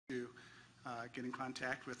to get in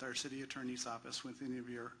contact with our city attorney's office with any of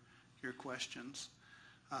your questions.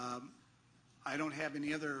 I don't have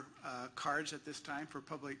any other cards at this time for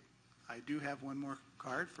public. I do have one more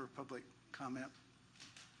card for public comment.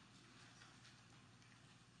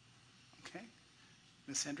 Okay.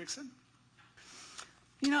 Ms. Hendrickson?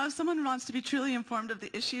 You know, if someone wants to be truly informed of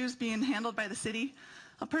the issues being handled by the city,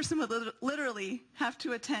 a person would literally have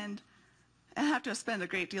to spend a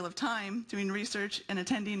great deal of time doing research and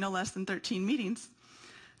attending no less than 13 meetings.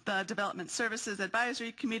 The Development Services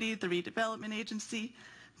Advisory Committee, the Redevelopment Agency,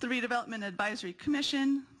 the Redevelopment Advisory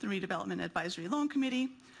Commission, the Redevelopment Advisory Loan Committee,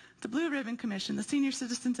 the Blue Ribbon Commission, the Senior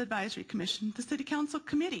Citizens Advisory Commission, the City Council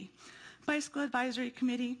Committee, Bicycle Advisory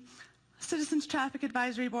Committee, Citizens Traffic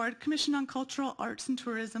Advisory Board, Commission on Cultural Arts and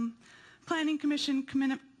Tourism, Planning Commission,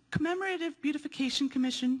 Commemorative Beautification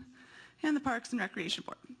Commission, and the Parks and Recreation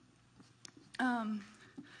Board.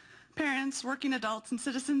 Parents, working adults, and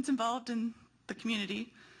citizens involved in the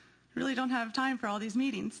community really don't have time for all these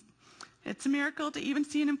meetings. It's a miracle to even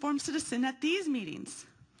see an informed citizen at these meetings.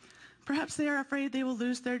 Perhaps they are afraid they will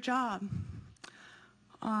lose their job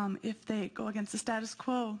if they go against the status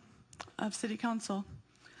quo of City Council.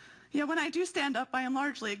 Yeah, when I do stand up, I am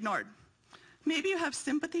largely ignored. Maybe you have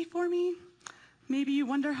sympathy for me. Maybe you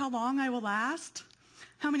wonder how long I will last,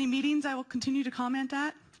 how many meetings I will continue to comment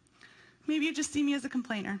at. Maybe you just see me as a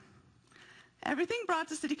complainer. Everything brought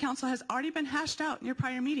to City Council has already been hashed out in your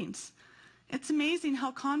prior meetings. It's amazing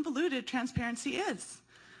how convoluted transparency is.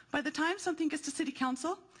 By the time something gets to City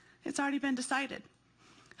Council, it's already been decided.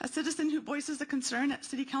 A citizen who voices a concern at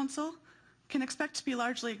City Council can expect to be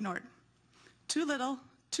largely ignored. Too little,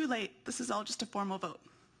 too late, this is all just a formal vote.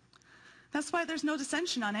 That's why there's no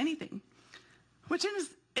dissension on anything, which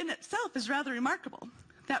in itself is rather remarkable,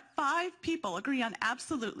 that 5 people agree on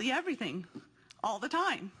absolutely everything, all the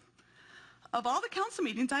time. Of all the council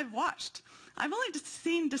meetings I've watched, I've only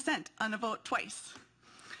seen dissent on a vote twice.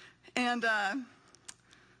 And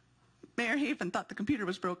Mayor Hafen thought the computer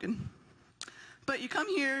was broken. But you come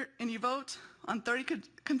here and you vote on 30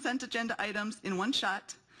 consent agenda items in one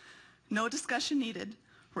shot, no discussion needed.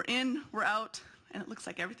 We're in, we're out, and it looks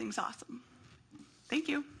like everything's awesome. Thank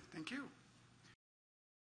you. Thank you.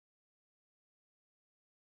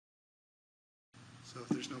 So if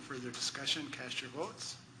there's no further discussion, cast your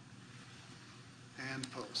votes and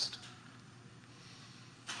post.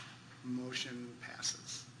 Motion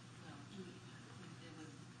passes.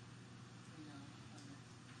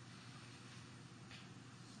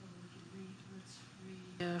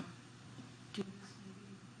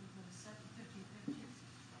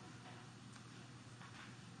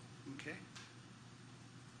 Okay.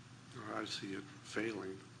 I see it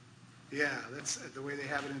failing. Yeah, that's the way they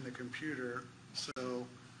have it in the computer. So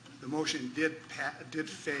the motion did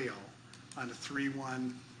fail on a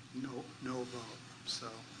 3-1 no vote. So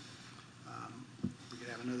we could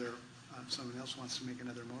have another. Someone else wants to make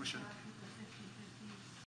another motion.